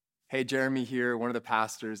Hey, Jeremy here, one of the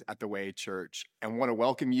pastors at the Way Church, and want to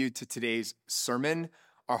welcome you to today's sermon.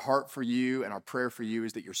 Our heart for you and our prayer for you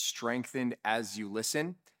is that you're strengthened as you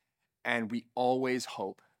listen, and we always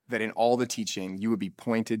hope that in all the teaching, you would be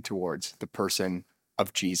pointed towards the person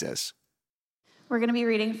of Jesus. We're going to be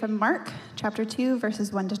reading from Mark chapter 2,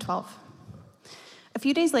 verses 1 to 12. A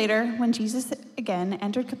few days later, when Jesus again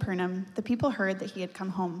entered Capernaum, the people heard that he had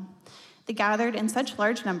come home. They gathered in such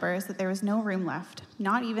large numbers that there was no room left,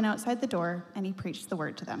 not even outside the door, and he preached the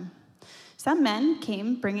word to them. Some men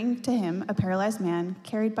came, bringing to him a paralyzed man,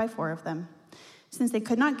 carried by 4 of them. Since they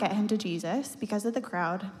could not get him to Jesus because of the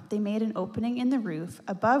crowd, they made an opening in the roof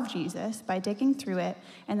above Jesus by digging through it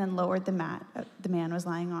and then lowered the mat the man was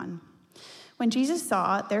lying on. When Jesus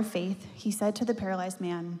saw their faith, he said to the paralyzed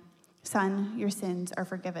man, "Son, your sins are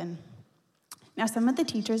forgiven." Now some of the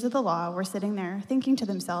teachers of the law were sitting there thinking to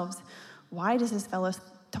themselves, "Why does this fellow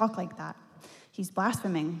talk like that? He's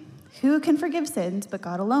blaspheming. Who can forgive sins but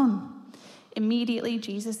God alone?" Immediately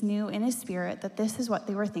Jesus knew in his spirit that this is what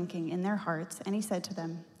they were thinking in their hearts, and he said to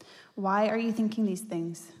them, "Why are you thinking these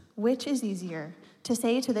things? Which is easier, to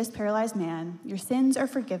say to this paralyzed man, 'Your sins are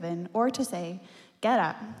forgiven,' or to say, 'Get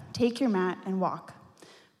up, take your mat and walk'?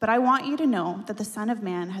 But I want you to know that the Son of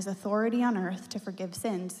Man has authority on earth to forgive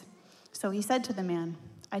sins." So he said to the man,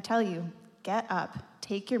 "I tell you, get up,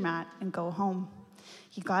 take your mat, and go home."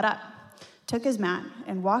 He got up, took his mat,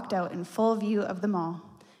 and walked out in full view of them all.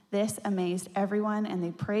 This amazed everyone, and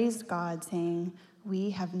they praised God, saying, "We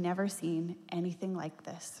have never seen anything like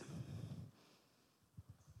this."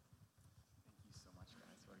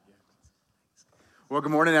 Well,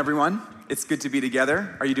 good morning, everyone. It's good to be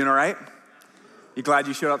together. Are you doing all right? You glad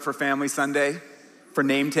you showed up for Family Sunday, for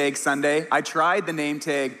Name Tag Sunday? I tried the name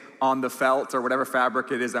tag on the felt or whatever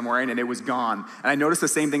fabric it is I'm wearing, and it was gone. And I noticed the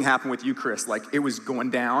same thing happened with you, Chris. Like, it was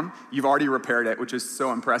going down. You've already repaired it, which is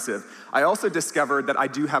so impressive. I also discovered that I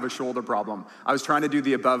do have a shoulder problem. I was trying to do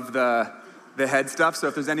the above the head stuff, so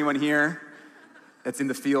if there's anyone here that's in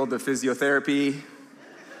the field of physiotherapy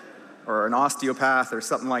or an osteopath or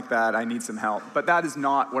something like that, I need some help. But that is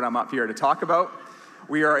not what I'm up here to talk about.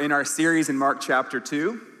 We are in our series in Mark chapter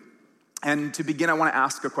 2. And to begin, I want to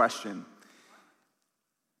ask a question.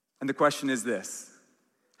 And the question is this: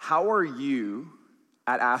 how are you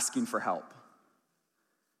at asking for help?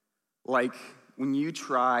 Like when you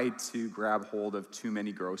try to grab hold of too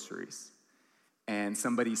many groceries and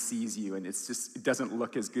somebody sees you and it doesn't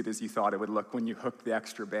look as good as you thought it would look when you hook the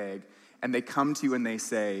extra bag, and they come to you and they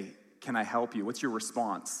say, "Can I help you?" What's your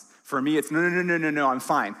response? For me, it's no, I'm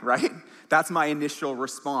fine, right? That's my initial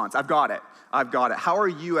response. I've got it. How are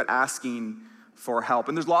you at asking for help?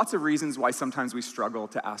 And there's lots of reasons why sometimes we struggle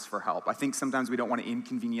to ask for help. I think sometimes we don't want to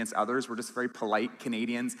inconvenience others. We're just very polite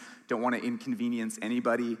Canadians, don't want to inconvenience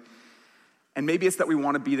anybody. And maybe it's that we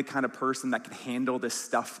want to be the kind of person that can handle this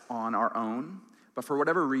stuff on our own. But for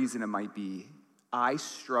whatever reason it might be, I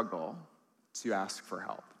struggle to ask for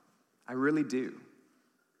help. I really do.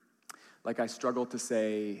 Like, I struggle to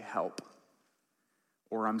say help,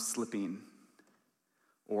 or I'm slipping,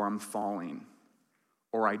 or I'm falling,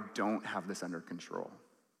 or I don't have this under control.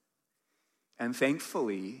 And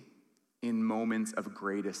thankfully, in moments of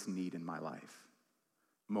greatest need in my life,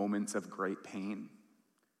 moments of great pain,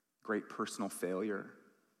 great personal failure,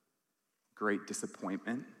 great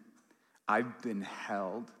disappointment, I've been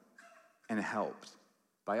held and helped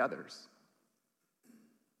by others.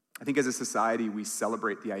 I think as a society, we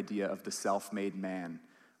celebrate the idea of the self-made man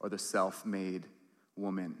or the self-made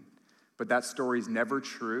woman. But that story is never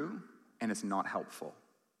true, and it's not helpful.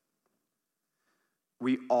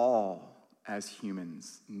 We all, as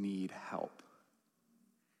humans, need help.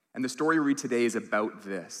 And the story we read today is about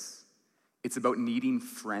this. It's about needing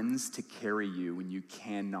friends to carry you when you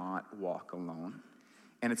cannot walk alone.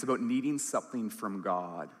 And it's about needing something from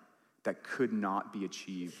God that could not be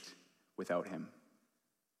achieved without him.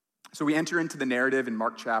 So we enter into the narrative in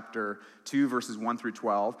Mark chapter 2, verses 1 through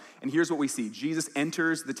 12. And here's what we see. Jesus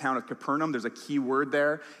enters the town of Capernaum. There's a key word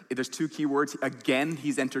there. There's 2 key words. Again,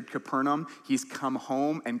 he's entered Capernaum. He's come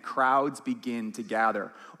home, and crowds begin to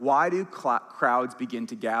gather. Why do crowds begin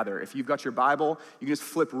to gather? If you've got your Bible, you can just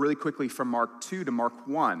flip really quickly from Mark 2 to Mark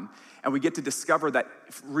 1. And we get to discover that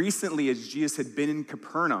recently, as Jesus had been in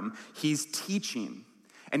Capernaum, he's teaching.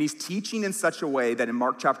 And he's teaching in such a way that in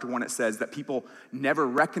Mark chapter 1 it says that people never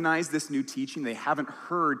recognize this new teaching. They haven't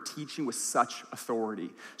heard teaching with such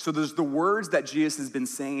authority. So there's the words that Jesus has been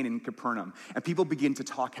saying in Capernaum. And people begin to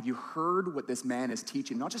talk, have you heard what this man is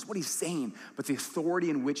teaching? Not just what he's saying, but the authority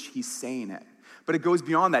in which he's saying it. But it goes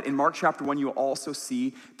beyond that. In Mark chapter 1, you'll also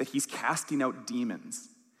see that he's casting out demons.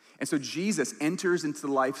 And so Jesus enters into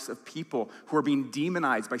the lives of people who are being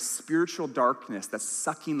demonized by spiritual darkness that's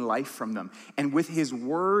sucking life from them. And with his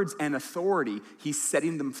words and authority, he's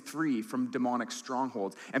setting them free from demonic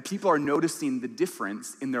strongholds. And people are noticing the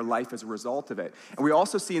difference in their life as a result of it. And we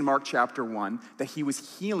also see in Mark chapter 1 that he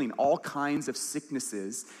was healing all kinds of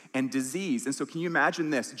sicknesses and disease. And so can you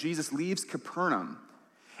imagine this? Jesus leaves Capernaum.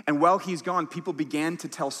 And while he's gone, people began to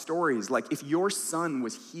tell stories like, if your son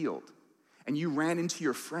was healed, and you ran into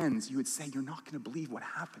your friends, you would say, you're not going to believe what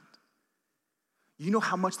happened. You know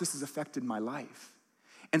how much this has affected my life.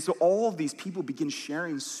 And so all of these people begin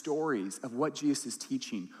sharing stories of what Jesus is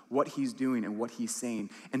teaching, what he's doing, and what he's saying.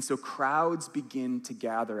 And so crowds begin to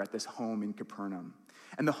gather at this home in Capernaum.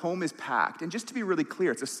 And the home is packed. And just to be really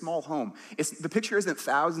clear, it's a small home. The picture isn't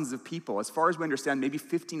thousands of people. As far as we understand, maybe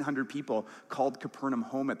 1,500 people called Capernaum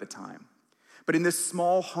home at the time. But in this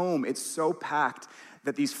small home, it's so packed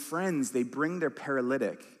that these friends, they bring their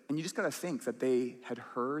paralytic, and you just got to think that they had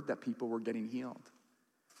heard that people were getting healed.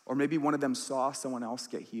 Or maybe one of them saw someone else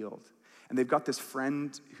get healed, and they've got this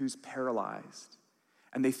friend who's paralyzed,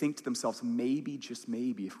 and they think to themselves, maybe, just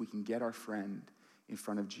maybe, if we can get our friend in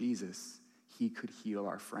front of Jesus, he could heal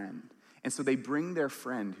our friend. And so they bring their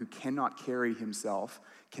friend who cannot carry himself,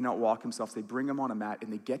 cannot walk himself, they bring him on a mat,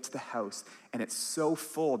 and they get to the house, and it's so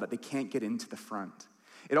full that they can't get into the front.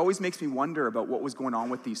 It always makes me wonder about what was going on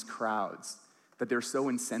with these crowds, that they're so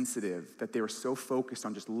insensitive, that they were so focused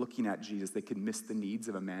on just looking at Jesus, they could miss the needs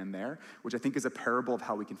of a man there, which I think is a parable of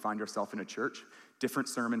how we can find ourselves in a church. Different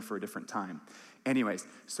sermon for a different time. Anyways,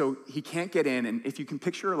 so he can't get in, and if you can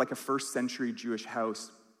picture like a first century Jewish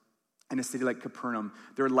house in a city like Capernaum,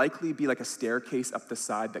 there would likely be like a staircase up the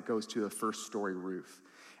side that goes to the first story roof.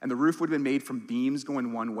 And the roof would have been made from beams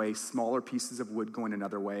going one way, smaller pieces of wood going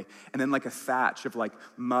another way, and then like a thatch of like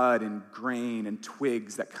mud and grain and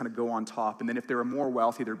twigs that kind of go on top. And then if they were more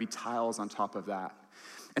wealthy, there'd be tiles on top of that.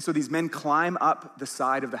 And so these men climb up the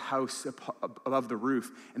side of the house above the roof,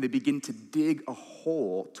 and they begin to dig a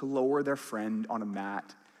hole to lower their friend on a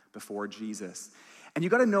mat before Jesus. And you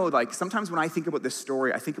got to know, like, sometimes when I think about this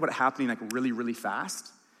story, I think about it happening like really, really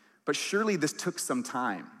fast. But surely this took some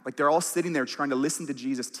time. Like they're all sitting there trying to listen to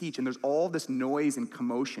Jesus teach, and there's all this noise and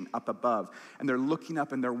commotion up above. And they're looking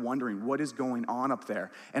up and they're wondering what is going on up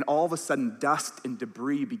there. And all of a sudden dust and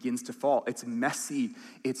debris begins to fall. It's messy,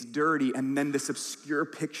 it's dirty, and then this obscure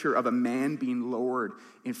picture of a man being lowered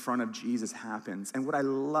in front of Jesus happens. And what I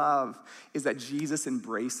love is that Jesus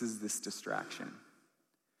embraces this distraction.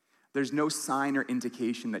 There's no sign or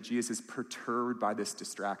indication that Jesus is perturbed by this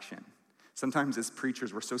distraction. Sometimes as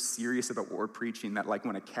preachers, we're so serious about what we're preaching that like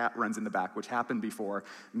when a cat runs in the back, which happened before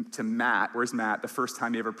to Matt, where's Matt? The first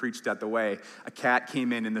time he ever preached at the Way, a cat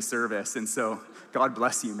came in the service. And so God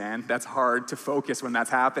bless you, man. That's hard to focus when that's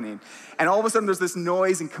happening. And all of a sudden there's this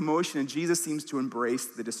noise and commotion, and Jesus seems to embrace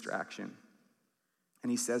the distraction. And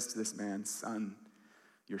he says to this man, son,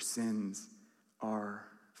 your sins are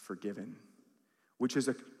forgiven, which is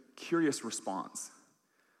a curious response.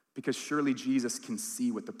 Because surely Jesus can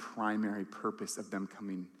see what the primary purpose of them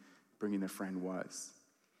bringing their friend was.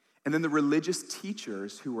 And then the religious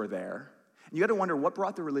teachers who were there, and you got to wonder, what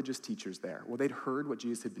brought the religious teachers there? Well, they'd heard what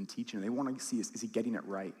Jesus had been teaching, and they want to see, is he getting it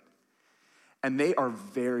right? And they are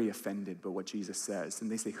very offended by what Jesus says.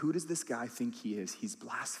 And they say, who does this guy think he is? He's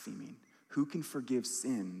blaspheming. Who can forgive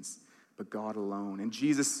sins but God alone? And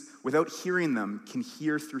Jesus, without hearing them, can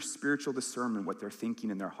hear through spiritual discernment what they're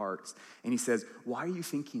thinking in their hearts. And he says, why are you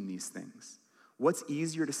thinking these things? What's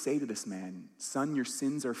easier to say to this man? Son, your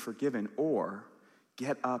sins are forgiven, or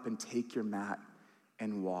get up and take your mat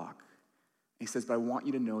and walk. And he says, but I want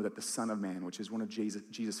you to know that the Son of Man, which is one of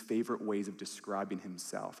Jesus' favorite ways of describing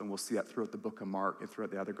himself, and we'll see that throughout the book of Mark and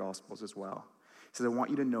throughout the other Gospels as well. He says, I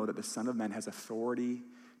want you to know that the Son of Man has authority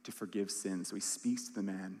to forgive sins. So he speaks to the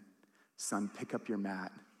man, son, pick up your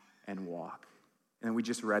mat and walk. And we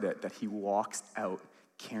just read it, that he walks out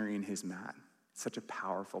carrying his mat. Such a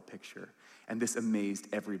powerful picture. And this amazed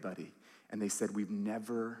everybody. And they said, we've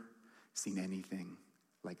never seen anything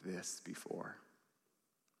like this before.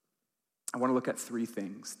 I want to look at three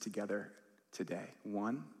things together today.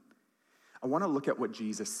 One, I want to look at what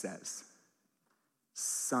Jesus says.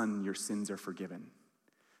 Son, your sins are forgiven.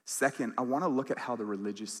 Second, I want to look at how the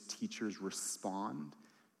religious teachers respond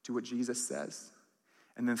to what Jesus says.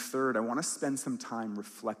 And then third, I want to spend some time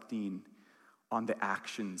reflecting on the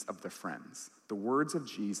actions of the friends, the words of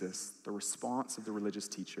Jesus, the response of the religious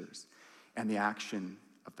teachers, and the action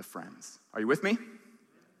of the friends. Are you with me?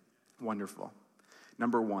 Wonderful.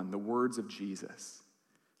 Number one, the words of Jesus.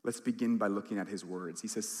 Let's begin by looking at his words. He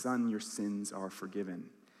says, son, your sins are forgiven.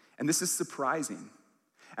 And this is surprising.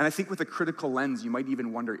 And I think with a critical lens, you might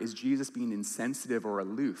even wonder, is Jesus being insensitive or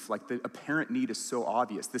aloof? Like the apparent need is so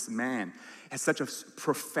obvious. This man has such a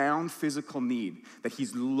profound physical need that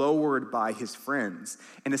he's lowered by his friends.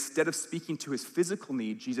 And instead of speaking to his physical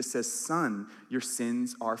need, Jesus says, son, your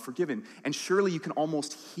sins are forgiven. And surely you can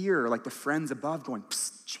almost hear like the friends above going,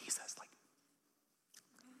 psst, Jesus, like,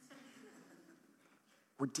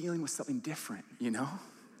 we're dealing with something different, you know?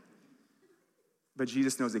 But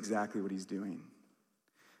Jesus knows exactly what he's doing.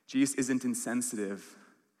 Jesus isn't insensitive.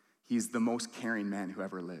 He's the most caring man who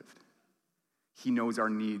ever lived. He knows our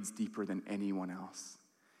needs deeper than anyone else.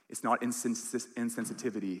 It's not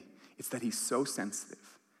insensitivity. It's that he's so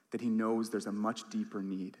sensitive that he knows there's a much deeper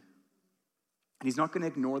need. And he's not going to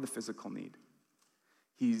ignore the physical need.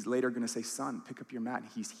 He's later going to say, son, pick up your mat, and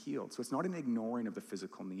he's healed. So it's not an ignoring of the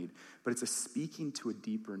physical need, but it's a speaking to a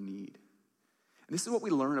deeper need. And this is what we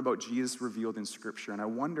learn about Jesus revealed in Scripture. And I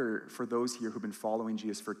wonder, for those here who've been following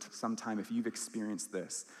Jesus for some time, if you've experienced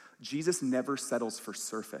this. Jesus never settles for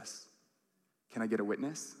surface. Can I get a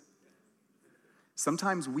witness?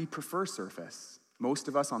 Sometimes we prefer surface. Most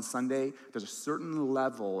of us on Sunday, there's a certain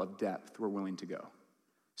level of depth we're willing to go.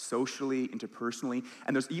 Socially, interpersonally.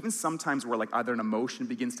 And there's even sometimes where like either an emotion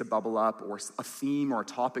begins to bubble up or a theme or a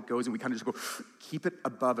topic goes and we kind of just go, keep it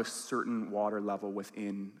above a certain water level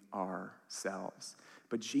within ourselves.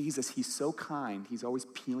 But Jesus, he's so kind. He's always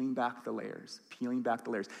peeling back the layers.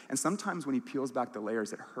 And sometimes when he peels back the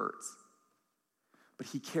layers, it hurts. But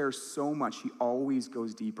he cares so much. He always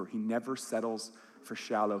goes deeper. He never settles for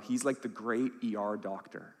shallow. He's like the great ER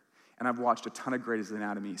doctor. And I've watched a ton of Grey's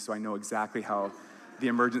Anatomy, so I know exactly how the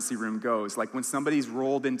emergency room goes. Like when somebody's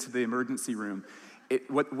rolled into the emergency room,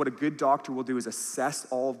 what a good doctor will do is assess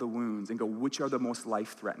all of the wounds and go, which are the most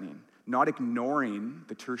life-threatening? Not ignoring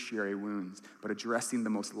the tertiary wounds, but addressing the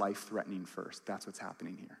most life-threatening first. That's what's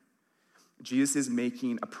happening here. Jesus is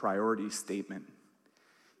making a priority statement.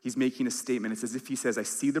 He's making a statement. It's as if he says, I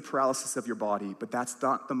see the paralysis of your body, but that's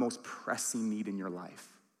not the most pressing need in your life.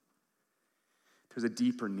 There's a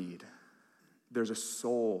deeper need. There's a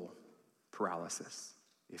soul paralysis,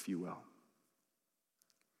 if you will.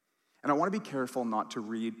 And I want to be careful not to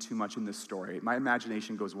read too much in this story. My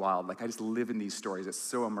imagination goes wild. Like I just live in these stories. It's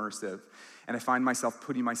so immersive. And I find myself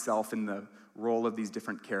putting myself in the role of these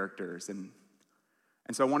different characters. And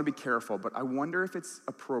so I want to be careful, but I wonder if it's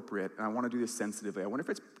appropriate, and I want to do this sensitively, I wonder if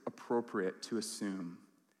it's appropriate to assume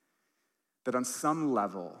that on some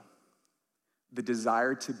level, the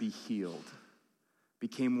desire to be healed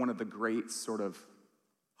became one of the great sort of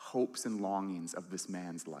hopes and longings of this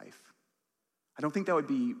man's life. I don't think that would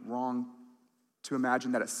be wrong to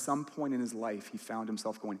imagine that at some point in his life, he found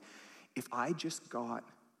himself going, if I just got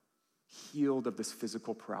healed of this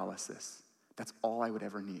physical paralysis, that's all I would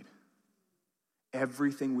ever need.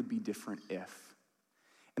 Everything would be different if.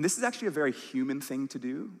 And this is actually a very human thing to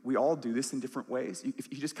do. We all do this in different ways.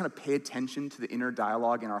 If you just kind of pay attention to the inner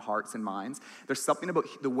dialogue in our hearts and minds, there's something about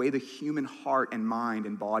the way the human heart and mind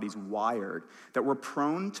and body's wired that we're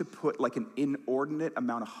prone to put like an inordinate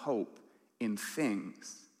amount of hope in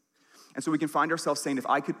things. And so we can find ourselves saying, if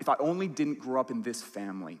I only didn't grow up in this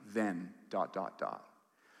family, then ...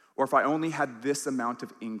 Or if I only had this amount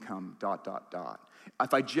of income, ...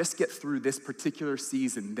 If I just get through this particular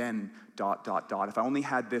season, then ... If I only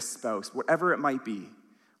had this spouse, whatever it might be,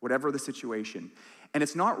 whatever the situation. And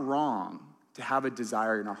it's not wrong to have a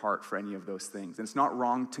desire in our heart for any of those things. And it's not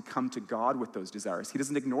wrong to come to God with those desires. He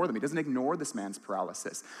doesn't ignore them. He doesn't ignore this man's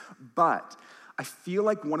paralysis. But I feel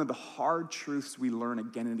like one of the hard truths we learn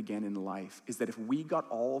again and again in life is that if we got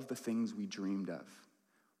all of the things we dreamed of,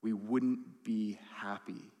 we wouldn't be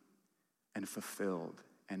happy and fulfilled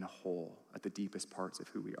and whole at the deepest parts of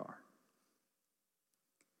who we are.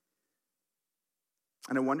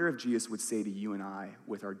 And I wonder if Jesus would say to you and I,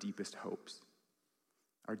 with our deepest hopes,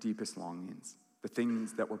 our deepest longings, the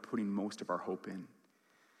things that we're putting most of our hope in,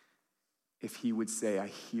 if he would say, I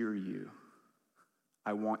hear you,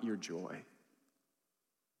 I want your joy,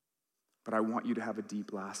 but I want you to have a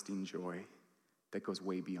deep, lasting joy that goes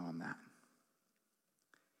way beyond that.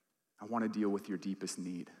 I want to deal with your deepest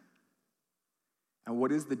need. And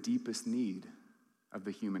what is the deepest need of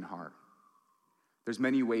the human heart? There's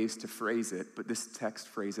many ways to phrase it, but this text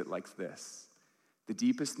phrases it like this. The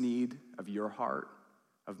deepest need of your heart,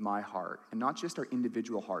 of my heart, and not just our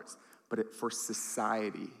individual hearts, but for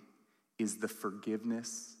society, is the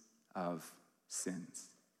forgiveness of sins.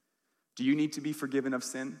 Do you need to be forgiven of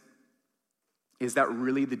sin? Is that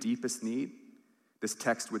really the deepest need? This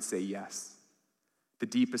text would say yes. The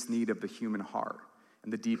deepest need of the human heart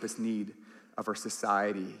and the deepest need of our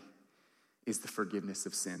society is the forgiveness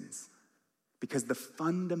of sins. Because the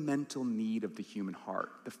fundamental need of the human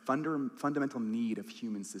heart, the fundamental need of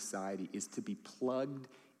human society is to be plugged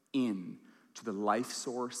in to the life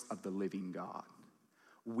source of the living God.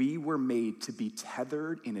 We were made to be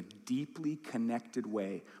tethered in a deeply connected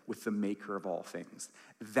way with the maker of all things.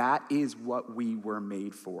 That is what we were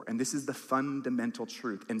made for. And this is the fundamental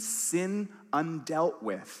truth. And sin undealt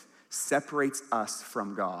with separates us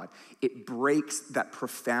from God. It breaks that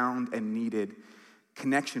profound and needed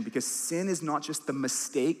connection, because sin is not just the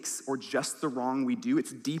mistakes or just the wrong we do.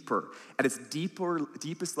 It's deeper. At its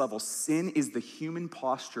deepest level, sin is the human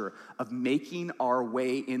posture of making our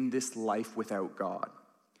way in this life without God.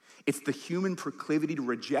 It's the human proclivity to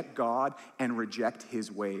reject God and reject his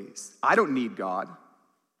ways. I don't need God.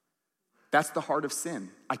 That's the heart of sin.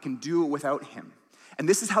 I can do it without him. And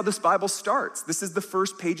this is how this Bible starts. This is the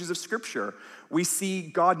first pages of Scripture. We see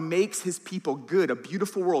God makes his people good, a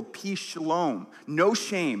beautiful world, peace, shalom, no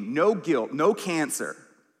shame, no guilt, no cancer.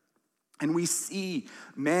 And we see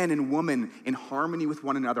man and woman in harmony with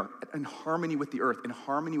one another, in harmony with the earth, in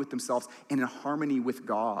harmony with themselves, and in harmony with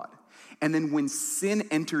God. And then when sin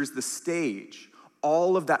enters the stage,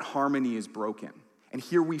 all of that harmony is broken. And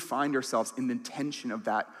here we find ourselves in the tension of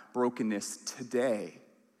that brokenness today.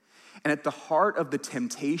 And at the heart of the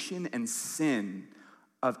temptation and sin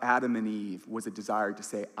of Adam and Eve was a desire to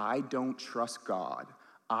say, I don't trust God.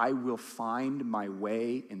 I will find my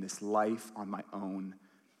way in this life on my own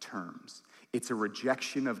terms. It's a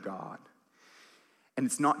rejection of God. And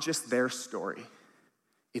it's not just their story.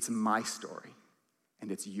 It's my story.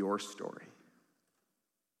 And it's your story.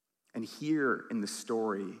 And here in the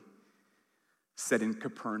story set in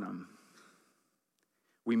Capernaum,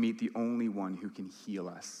 we meet the only one who can heal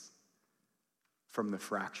us from the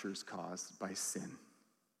fractures caused by sin.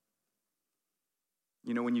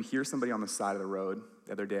 You know, when you hear somebody on the side of the road,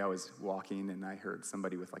 the other day I was walking and I heard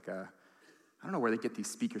somebody with I don't know where they get these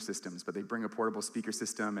speaker systems, but they bring a portable speaker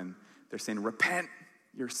system and they're saying, repent,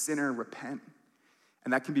 you're a sinner, repent.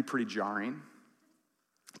 And that can be pretty jarring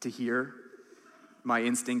to hear. My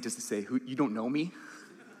instinct is to say, you don't know me?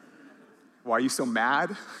 Why are you so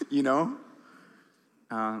mad? You know?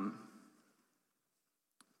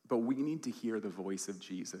 But we need to hear the voice of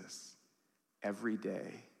Jesus every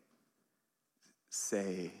day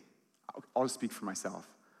say, I'll just speak for myself.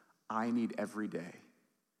 I need every day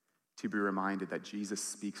to be reminded that Jesus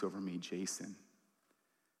speaks over me, Jason,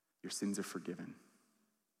 your sins are forgiven.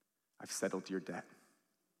 I've settled your debt.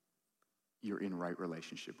 You're in right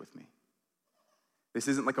relationship with me. This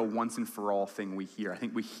isn't like a once and for all thing we hear. I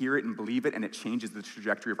think we hear it and believe it and it changes the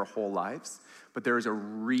trajectory of our whole lives. But there is a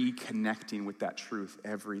reconnecting with that truth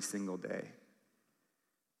every single day.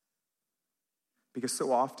 Because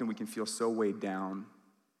so often we can feel so weighed down,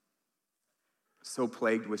 so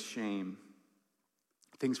plagued with shame,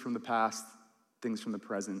 things from the past, things from the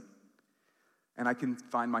present. And I can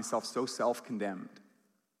find myself so self-condemned.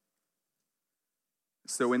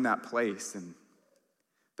 So in that place, and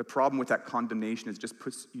the problem with that condemnation is just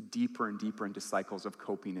puts you deeper and deeper into cycles of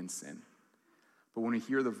coping in sin. But when we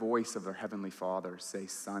hear the voice of our Heavenly Father say,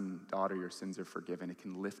 son, daughter, your sins are forgiven, it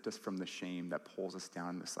can lift us from the shame that pulls us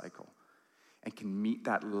down in the cycle and can meet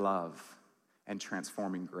that love and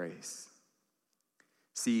transforming grace.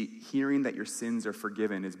 See, hearing that your sins are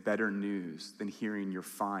forgiven is better news than hearing you're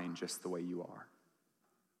fine just the way you are.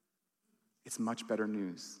 It's much better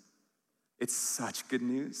news. It's such good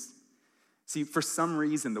news. See, for some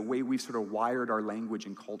reason, the way we've sort of wired our language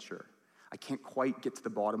and culture, I can't quite get to the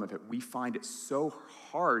bottom of it. We find it so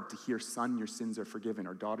hard to hear, son, your sins are forgiven,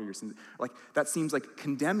 or daughter, your sins. Like, that seems like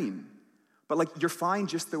condemning. But like, you're fine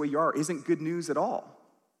just the way you are isn't good news at all.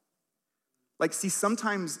 Like, see,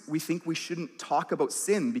 sometimes we think we shouldn't talk about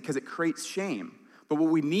sin because it creates shame. But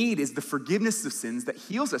what we need is the forgiveness of sins that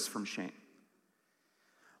heals us from shame.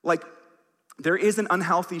 Like, there is an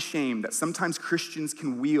unhealthy shame that sometimes Christians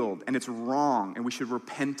can wield, and it's wrong, and we should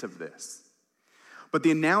repent of this. But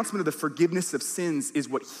the announcement of the forgiveness of sins is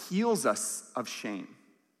what heals us of shame.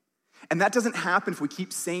 And that doesn't happen if we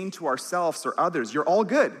keep saying to ourselves or others, you're all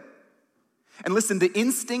good. And listen, the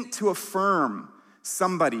instinct to affirm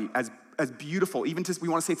somebody as beautiful, even we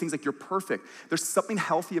want to say things like you're perfect, there's something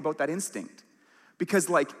healthy about that instinct. Because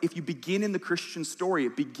like, if you begin in the Christian story,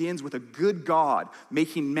 it begins with a good God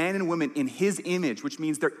making men and women in his image, which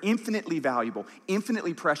means they're infinitely valuable,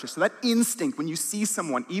 infinitely precious. So that instinct, when you see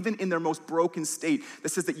someone, even in their most broken state, that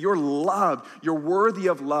says that you're loved, you're worthy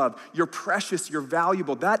of love, you're precious, you're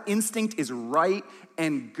valuable, that instinct is right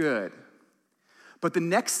and good. But the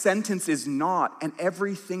next sentence is not, and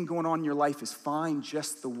everything going on in your life is fine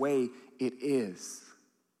just the way it is.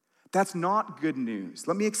 That's not good news.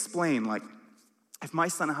 Let me explain, If my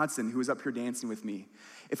son Hudson, who is up here dancing with me,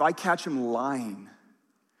 if I catch him lying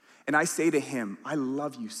and I say to him, I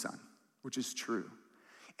love you, son, which is true,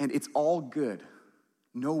 and it's all good,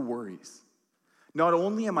 no worries. Not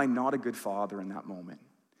only am I not a good father in that moment,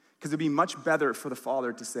 because it'd be much better for the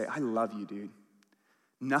father to say, I love you, dude.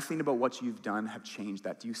 Nothing about what you've done have changed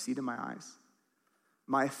that. Do you see it in my eyes?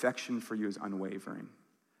 My affection for you is unwavering.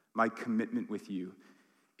 My commitment with you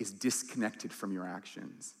is disconnected from your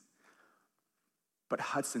actions. But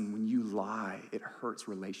Hudson, when you lie, it hurts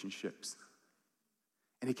relationships.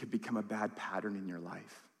 And it can become a bad pattern in your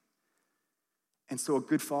life. And so a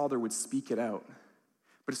good father would speak it out.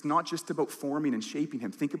 But it's not just about forming and shaping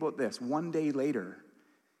him. Think about this. One day later,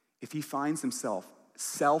 if he finds himself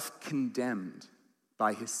self-condemned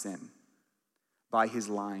by his sin, by his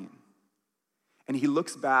lying, and he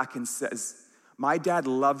looks back and says, my dad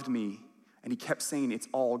loved me, and he kept saying, it's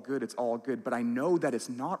all good, but I know that it's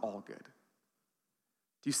not all good.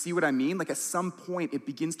 Do you see what I mean? Like at some point, it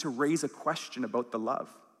begins to raise a question about the love.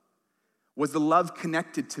 Was the love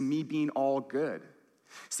connected to me being all good?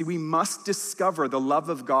 See, we must discover the love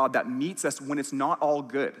of God that meets us when it's not all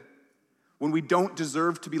good, when we don't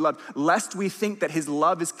deserve to be loved, lest we think that his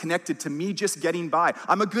love is connected to me just getting by.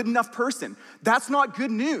 I'm a good enough person. That's not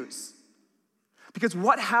good news. Because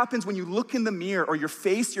what happens when you look in the mirror or you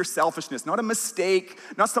face your selfishness, not a mistake,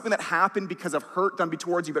 not something that happened because of hurt done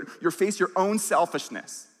towards you, but you face your own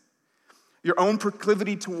selfishness, your own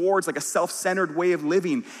proclivity towards like a self-centered way of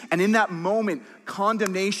living. And in that moment,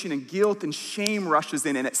 condemnation and guilt and shame rushes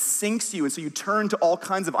in and it sinks you. And so you turn to all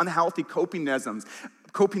kinds of unhealthy coping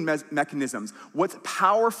mechanisms. What's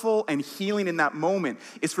powerful and healing in that moment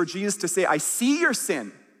is for Jesus to say, I see your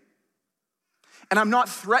sin. And I'm not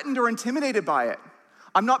threatened or intimidated by it.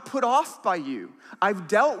 I'm not put off by you. I've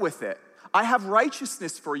dealt with it. I have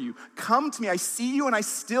righteousness for you. Come to me. I see you and I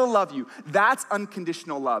still love you. That's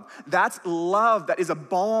unconditional love. That's love that is a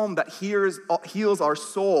balm that heals our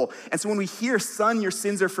soul. And so when we hear, son, your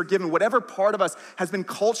sins are forgiven, whatever part of us has been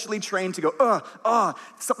culturally trained to go,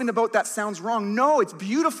 something about that sounds wrong. No, it's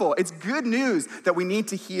beautiful. It's good news that we need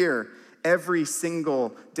to hear every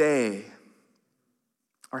single day.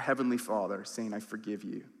 Our Heavenly Father saying, I forgive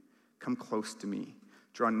you. Come close to me.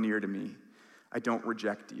 Draw near to me. I don't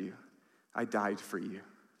reject you. I died for you.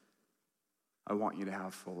 I want you to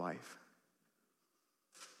have full life.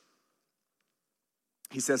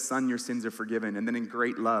 He says, son, your sins are forgiven. And then in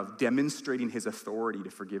great love, demonstrating his authority to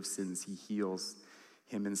forgive sins, he heals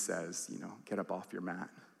him and says, get up off your mat.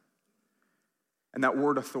 And that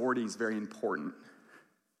word authority is very important.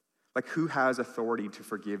 Like, who has authority to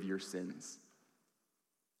forgive your sins?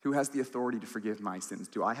 Who has the authority to forgive my sins?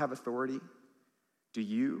 Do I have authority? Do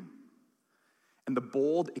you? And the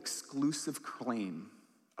bold, exclusive claim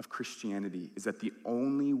of Christianity is that the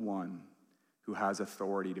only one who has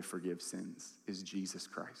authority to forgive sins is Jesus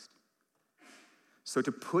Christ. So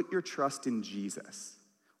to put your trust in Jesus,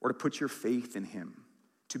 or to put your faith in him,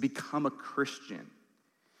 to become a Christian,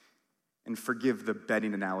 and forgive the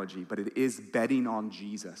betting analogy, but it is betting on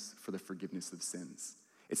Jesus for the forgiveness of sins.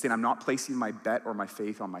 It's saying I'm not placing my bet or my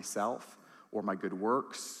faith on myself or my good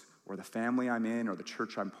works or the family I'm in or the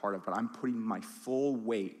church I'm part of, but I'm putting my full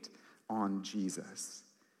weight on Jesus.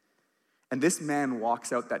 And this man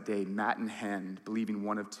walks out that day, mat in hand, believing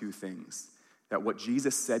one of two things: that what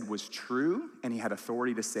Jesus said was true and he had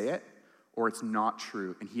authority to say it, or it's not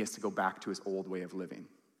true and he has to go back to his old way of living.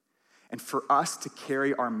 And for us to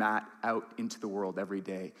carry our mat out into the world every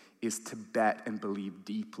day is to bet and believe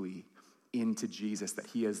deeply into Jesus, that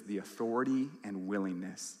he has the authority and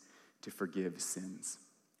willingness to forgive sins.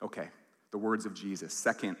 Okay, the words of Jesus.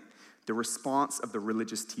 Second, the response of the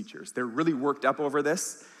religious teachers. They're really worked up over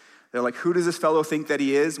this. They're like, who does this fellow think that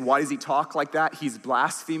he is? Why does he talk like that? He's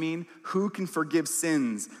blaspheming. Who can forgive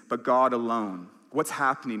sins but God alone? What's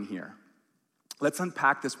happening here? Let's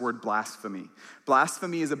unpack this word blasphemy.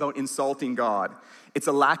 Blasphemy is about insulting God. It's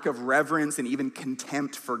a lack of reverence and even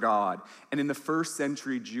contempt for God. And in the first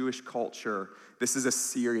century Jewish culture, this is a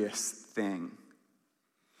serious thing.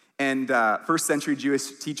 And first century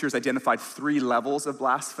Jewish teachers identified 3 levels of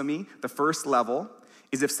blasphemy. The first level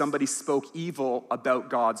is if somebody spoke evil about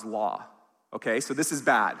God's law. Okay, so this is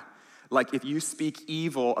bad. Like if you speak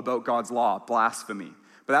evil about God's law, blasphemy.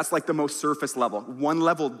 But that's like the most surface level. One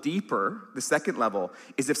level deeper, the second level,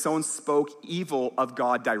 is if someone spoke evil of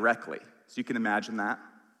God directly. So you can imagine that.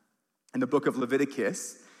 In the book of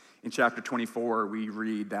Leviticus, in chapter 24, we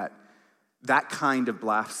read that that kind of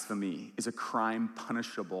blasphemy is a crime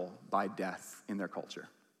punishable by death in their culture.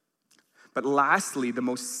 But lastly, the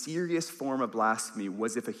most serious form of blasphemy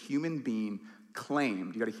was if a human being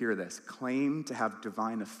claimed, you got to hear this, claimed to have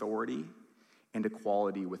divine authority and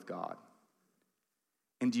equality with God.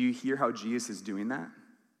 And do you hear how Jesus is doing that?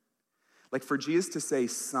 Like for Jesus to say,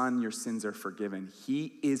 son, your sins are forgiven,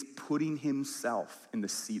 he is putting himself in the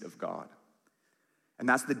seat of God. And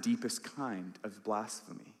that's the deepest kind of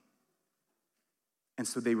blasphemy. And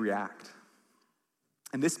so they react.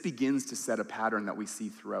 And this begins to set a pattern that we see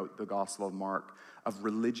throughout the Gospel of Mark of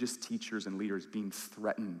religious teachers and leaders being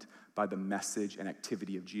threatened by the message and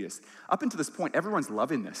activity of Jesus. Up until this point, everyone's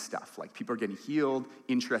loving this stuff. Like people are getting healed,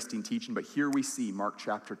 interesting teaching. But here we see, Mark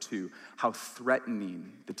chapter 2, how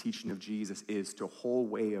threatening the teaching of Jesus is to a whole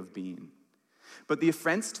way of being. But the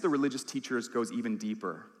offense to the religious teachers goes even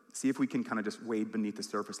deeper. See if we can kind of just wade beneath the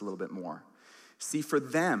surface a little bit more. See, for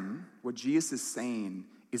them, what Jesus is saying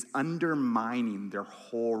is undermining their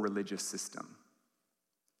whole religious system.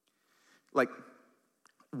 Like,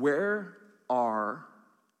 where are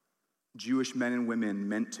Jewish men and women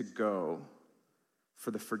meant to go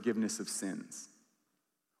for the forgiveness of sins?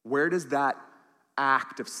 Where does that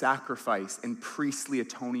act of sacrifice and priestly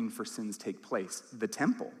atoning for sins take place? The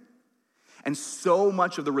temple. And so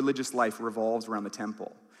much of the religious life revolves around the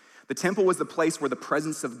temple. The temple was the place where the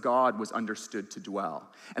presence of God was understood to dwell.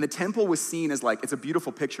 And the temple was seen as like, it's a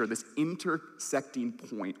beautiful picture, this intersecting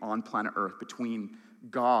point on planet Earth between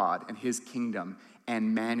God and his kingdom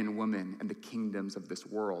and man and woman and the kingdoms of this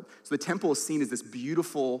world. So the temple is seen as this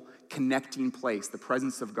beautiful connecting place, the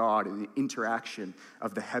presence of God and the interaction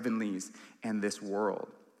of the heavenlies and this world.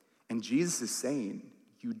 And Jesus is saying,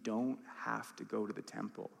 you don't have to go to the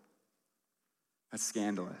temple. That's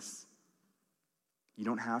scandalous. You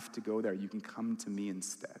don't have to go there. You can come to me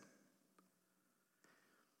instead.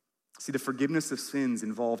 See, the forgiveness of sins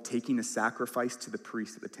involved taking a sacrifice to the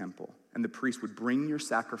priest at the temple. And the priest would bring your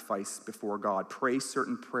sacrifice before God, pray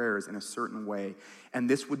certain prayers in a certain way, and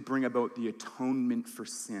this would bring about the atonement for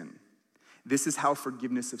sin. This is how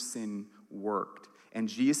forgiveness of sin worked. And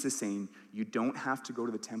Jesus is saying, you don't have to go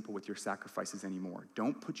to the temple with your sacrifices anymore.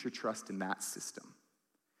 Don't put your trust in that system.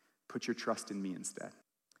 Put your trust in me instead.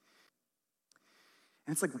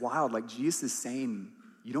 And it's like wild, like Jesus is saying,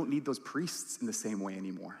 you don't need those priests in the same way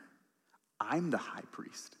anymore. I'm the high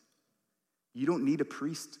priest. You don't need a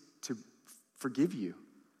priest to forgive you.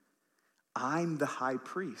 I'm the high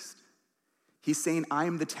priest. He's saying,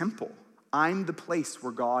 I'm the temple. I'm the place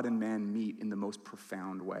where God and man meet in the most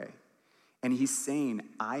profound way. And he's saying,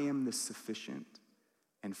 I am the sufficient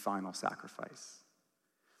and final sacrifice.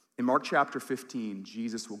 In Mark chapter 15,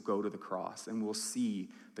 Jesus will go to the cross and we'll see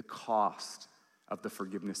the cost of the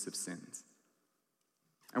forgiveness of sins.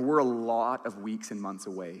 And we're a lot of weeks and months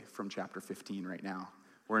away from chapter 15 right now.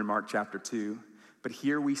 We're in Mark chapter 2, but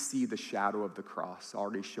here we see the shadow of the cross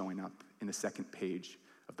already showing up in the second page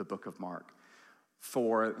of the book of Mark.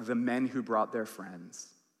 For the men who brought their friends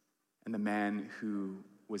and the man who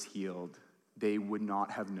was healed, they would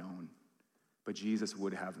not have known, but Jesus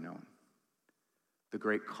would have known the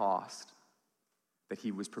great cost that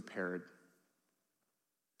he was prepared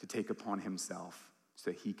to take upon himself so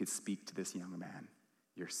that he could speak to this young man.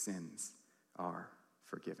 Your sins are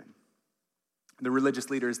forgiven. The religious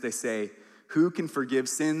leaders, they say, who can forgive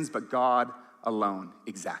sins but God alone?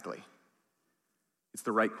 Exactly. It's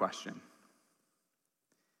the right question.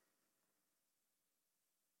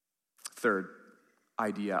 Third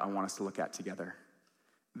idea I want us to look at together,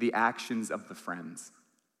 the actions of the friends.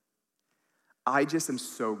 I just am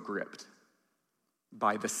so gripped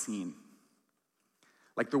by the scene.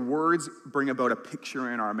 Like the words bring about a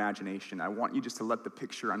picture in our imagination. I want you just to let the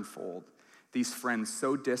picture unfold. These friends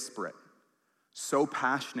so disparate, so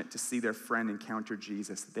passionate to see their friend encounter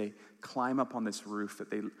Jesus, that they climb up on this roof,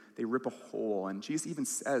 that they rip a hole. And Jesus even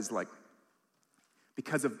says, like,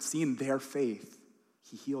 because of seeing their faith,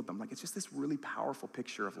 he healed them. Like, it's just this really powerful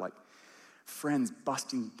picture of like friends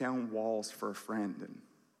busting down walls for a friend. And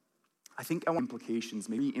I think I want implications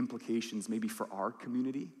maybe for our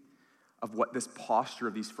community of what this posture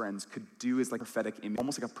of these friends could do as like prophetic image,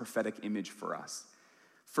 almost like a prophetic image for us.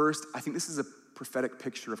 First, I think this is a prophetic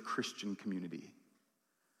picture of Christian community.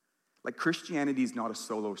 Like Christianity is not a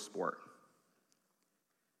solo sport.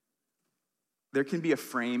 There can be a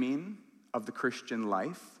framing of the Christian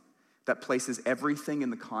life that places everything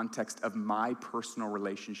in the context of my personal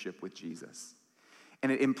relationship with Jesus.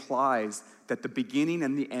 And it implies that the beginning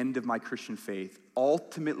and the end of my Christian faith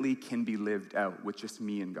ultimately can be lived out with just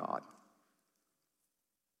me and God.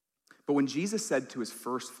 But when Jesus said to his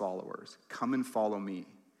first followers, come and follow me,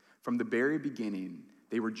 from the very beginning,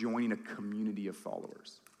 they were joining a community of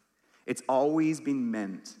followers. It's always been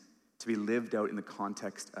meant to be lived out in the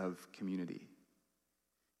context of community.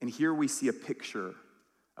 And here we see a picture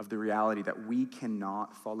of the reality that we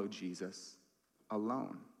cannot follow Jesus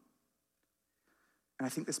alone. And I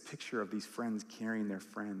think this picture of these friends carrying their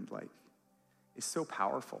friend, is so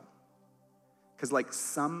powerful. Because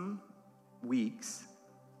some weeks,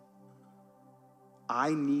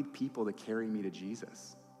 I need people to carry me to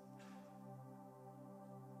Jesus.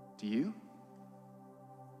 Do you?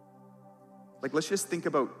 Let's just think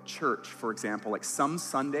about church, for example. Some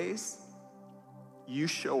Sundays, you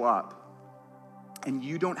show up and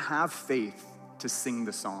you don't have faith to sing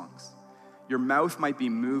the songs. Your mouth might be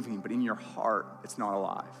moving, but in your heart, it's not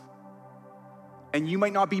alive. And you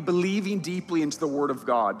might not be believing deeply into the Word of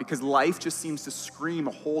God because life just seems to scream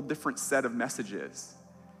a whole different set of messages.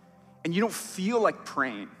 And you don't feel like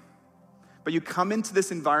praying, but you come into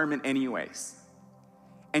this environment anyways.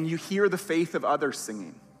 And you hear the faith of others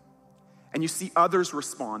singing. And you see others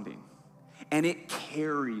responding. And it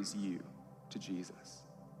carries you to Jesus.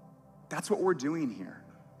 That's what we're doing here.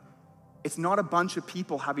 It's not a bunch of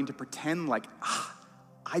people having to pretend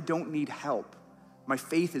I don't need help. My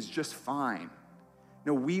faith is just fine.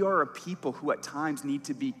 No, we are a people who at times need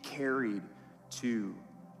to be carried to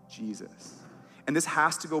Jesus. And this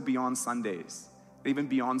has to go beyond Sundays, even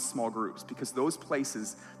beyond small groups, because those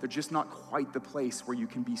places, they're just not quite the place where you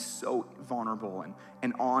can be so vulnerable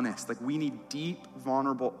and honest. We need deep,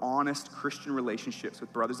 vulnerable, honest Christian relationships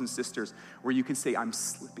with brothers and sisters where you can say, I'm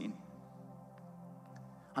slipping.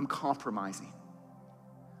 I'm compromising.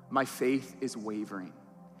 My faith is wavering.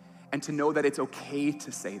 And to know that it's okay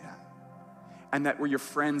to say that. And that where your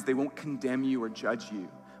friends, they won't condemn you or judge you,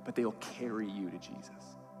 but they'll carry you to Jesus.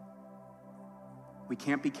 We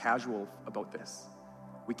can't be casual about this.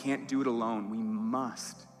 We can't do it alone. We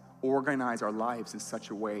must organize our lives in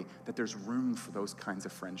such a way that there's room for those kinds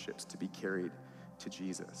of friendships to be carried to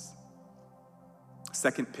Jesus.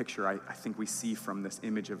 Second picture I think we see from this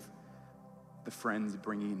image of the friends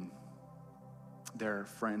bringing their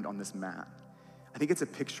friend on this mat. I think it's a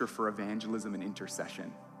picture for evangelism and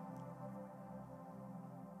intercession.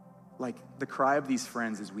 The cry of these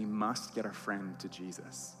friends is we must get our friend to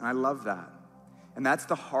Jesus. And I love that. And that's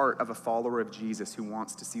the heart of a follower of Jesus who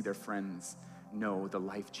wants to see their friends know the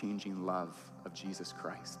life-changing love of Jesus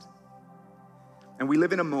Christ. And we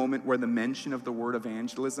live in a moment where the mention of the word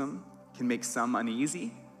evangelism can make some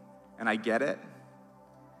uneasy, and I get it.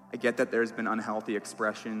 I get that there's been unhealthy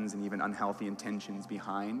expressions and even unhealthy intentions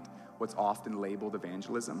behind what's often labeled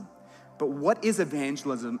evangelism. But what is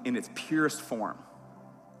evangelism in its purest form?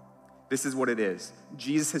 This is what it is.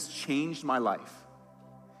 Jesus has changed my life.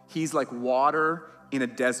 He's like water in a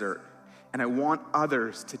desert, and I want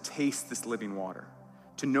others to taste this living water,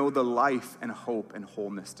 to know the life and hope and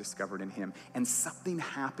wholeness discovered in him. And something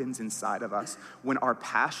happens inside of us when our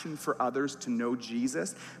passion for others to know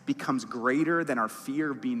Jesus becomes greater than our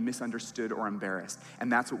fear of being misunderstood or embarrassed.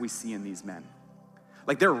 And that's what we see in these men.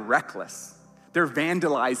 They're reckless. They're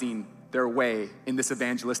vandalizing their way in this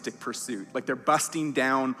evangelistic pursuit. They're busting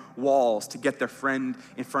down walls to get their friend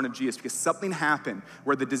in front of Jesus because something happened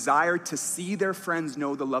where the desire to see their friends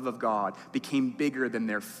know the love of God became bigger than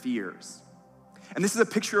their fears. And this is a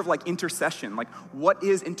picture of intercession. What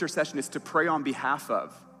is intercession? It's to pray on behalf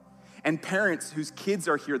of. And parents whose kids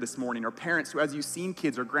are here this morning, or parents who, as you've seen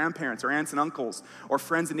kids, or grandparents, or aunts and uncles, or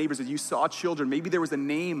friends and neighbors, as you saw children, maybe there was a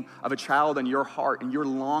name of a child on your heart, and you're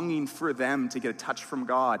longing for them to get a touch from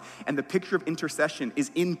God. And the picture of intercession is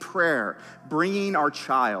in prayer, bringing our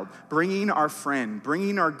child, bringing our friend,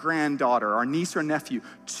 bringing our granddaughter, our niece or nephew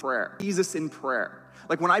to prayer. Jesus in prayer.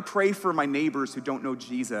 When I pray for my neighbors who don't know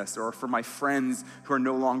Jesus or for my friends who are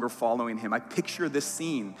no longer following him, I picture this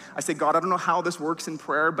scene. I say, God, I don't know how this works in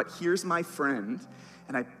prayer, but here's my friend,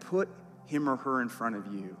 and I put him or her in front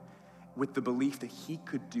of you with the belief that he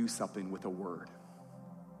could do something with a word.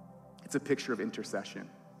 It's a picture of intercession.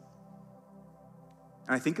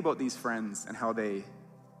 And I think about these friends and how they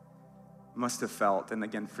must have felt, and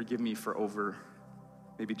again, forgive me for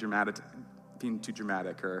being too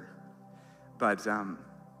dramatic, but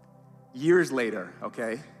years later,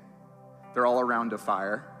 okay, they're all around a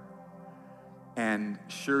fire, and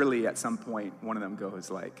surely at some point, one of them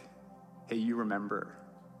goes hey, you remember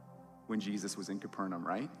when Jesus was in Capernaum,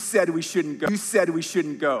 right? You said we shouldn't go. You said we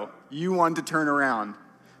shouldn't go. You wanted to turn around,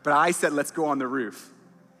 but I said, let's go on the roof.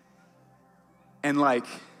 And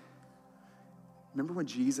remember when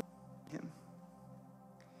Jesus healed him?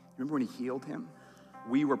 Remember when he healed him?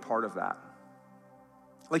 We were part of that.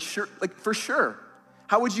 For sure.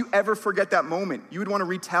 How would you ever forget that moment? You would want to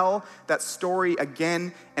retell that story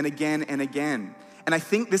again and again and again. And I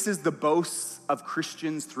think this is the boast of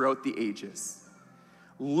Christians throughout the ages.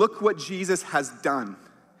 Look what Jesus has done,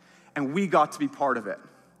 and we got to be part of it.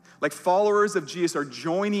 Like followers of Jesus are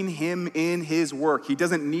joining him in his work. He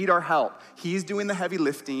doesn't need our help. He's doing the heavy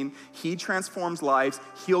lifting. He transforms lives.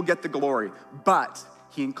 He'll get the glory. But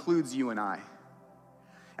he includes you and I.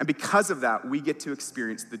 And because of that, we get to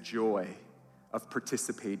experience the joy of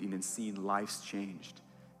participating and seeing lives changed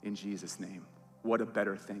in Jesus' name. What a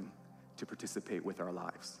better thing to participate with our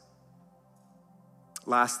lives.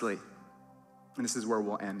 Lastly, and this is where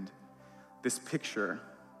we'll end, this picture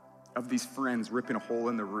of these friends ripping a hole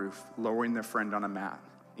in the roof, lowering their friend on a mat,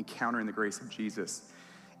 encountering the grace of Jesus,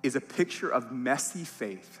 is a picture of messy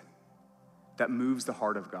faith that moves the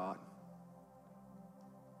heart of God.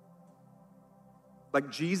 Like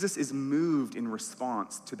Jesus is moved in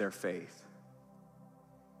response to their faith.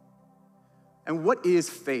 And what is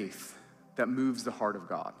faith that moves the heart of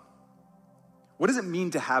God? What does it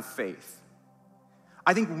mean to have faith?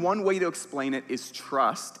 I think one way to explain it is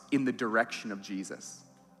trust in the direction of Jesus.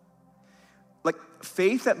 Like,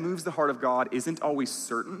 faith that moves the heart of God isn't always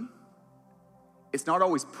certain. It's not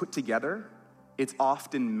always put together. It's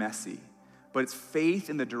often messy. But it's faith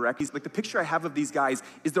in the direction. Like, the picture I have of these guys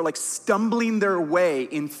is they're like stumbling their way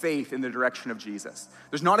in faith in the direction of Jesus.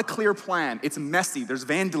 There's not a clear plan. It's messy. There's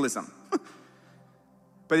vandalism.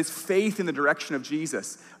 But it's faith in the direction of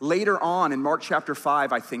Jesus. Later on in Mark chapter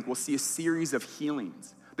 5, I think, we'll see a series of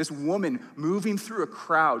healings. This woman moving through a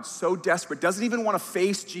crowd so desperate, doesn't even want to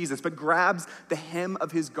face Jesus, but grabs the hem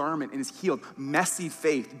of his garment and is healed. Messy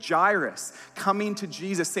faith. Jairus coming to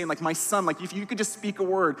Jesus saying, like, my son, like, if you could just speak a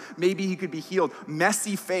word, maybe he could be healed.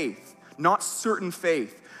 Messy faith, not certain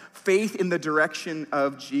faith. Faith in the direction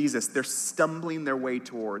of Jesus. They're stumbling their way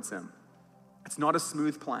towards him. It's not a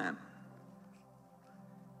smooth plan.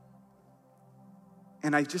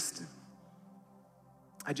 And I just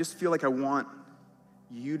feel like I want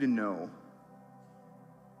you to know,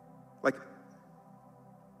 like,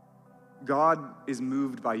 God is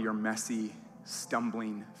moved by your messy,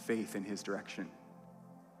 stumbling faith in his direction.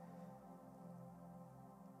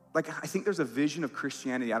 Like, I think there's a vision of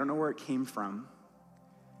Christianity. I don't know where it came from.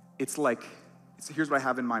 Here's what I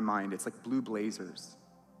have in my mind. It's like blue blazers.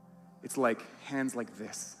 It's like hands like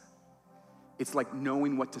this. It's like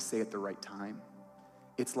knowing what to say at the right time.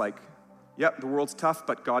 It's like, yep, the world's tough,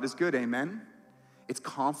 but God is good, amen? It's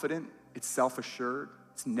confident, it's self-assured,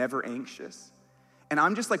 it's never anxious. And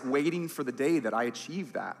I'm just like waiting for the day that I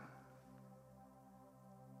achieve that.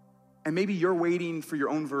 And maybe you're waiting for your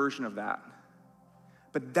own version of that.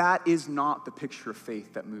 But that is not the picture of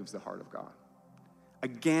faith that moves the heart of God.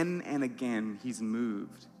 Again and again, he's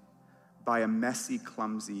moved by a messy,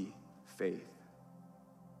 clumsy faith.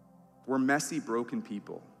 We're messy, broken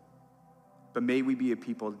people. But may we be a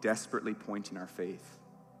people desperately pointing our faith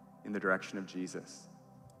in the direction of Jesus.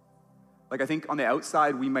 Like, I think on the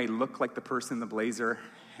outside, we may look like the person in the blazer,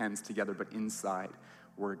 hands together, but inside,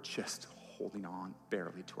 we're just holding on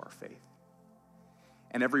barely to our faith.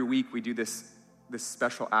 And every week, we do this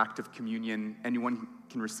special act of communion. Anyone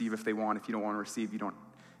can receive if they want. If you don't want to receive, you don't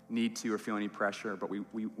need to or feel any pressure. But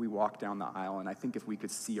we walk down the aisle, and I think if we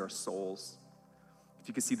could see our souls, if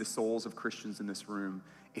you could see the souls of Christians in this room,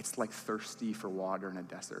 it's like thirsty for water in a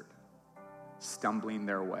desert, stumbling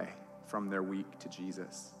their way from their week to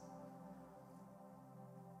Jesus.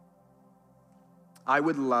 I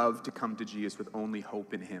would love to come to Jesus with only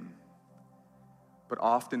hope in him, but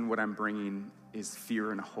often what I'm bringing is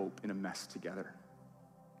fear and hope in a mess together.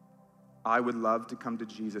 I would love to come to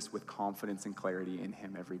Jesus with confidence and clarity in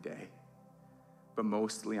him every day, but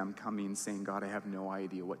mostly I'm coming saying, God, I have no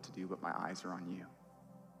idea what to do, but my eyes are on you.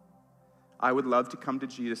 I would love to come to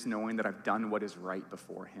Jesus knowing that I've done what is right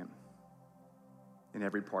before him in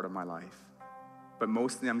every part of my life. But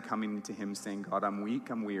mostly I'm coming to him saying, God, I'm weak,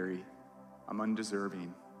 I'm weary, I'm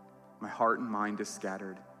undeserving. My heart and mind is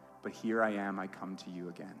scattered, but here I am, I come to you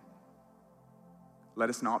again. Let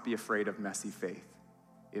us not be afraid of messy faith.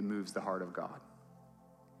 It moves the heart of God.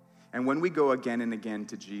 And when we go again and again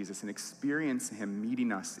to Jesus and experience him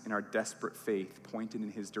meeting us in our desperate faith, pointed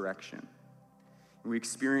in his direction, and we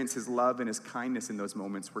experience his love and his kindness in those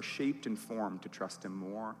moments, we're shaped and formed to trust him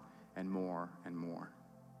more and more and more.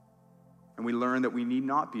 And we learn that we need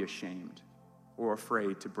not be ashamed or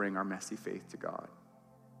afraid to bring our messy faith to God.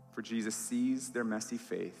 For Jesus sees their messy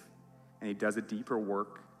faith, and he does a deeper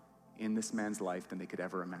work in this man's life than they could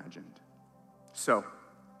ever imagined. So,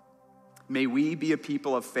 may we be a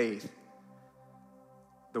people of faith,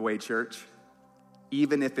 the Way Church,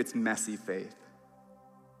 even if it's messy faith.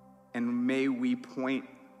 And may we point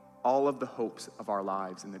all of the hopes of our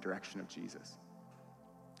lives in the direction of Jesus.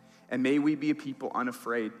 And may we be a people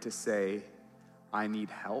unafraid to say, I need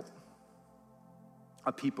help.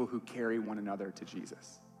 A people who carry one another to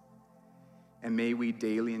Jesus. And may we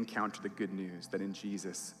daily encounter the good news that in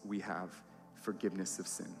Jesus we have forgiveness of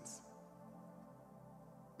sins,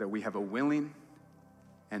 that we have a willing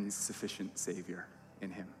and sufficient Savior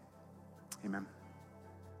in him. Amen.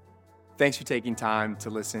 Thanks for taking time to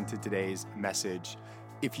listen to today's message.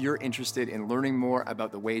 If you're interested in learning more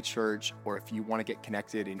about the Way Church, or if you want to get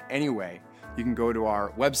connected in any way, you can go to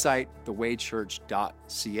our website,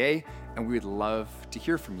 thewaychurch.ca, and we would love to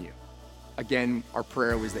hear from you. Again, our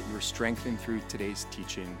prayer was that you were strengthened through today's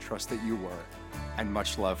teaching. Trust that you were, and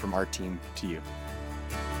much love from our team to you.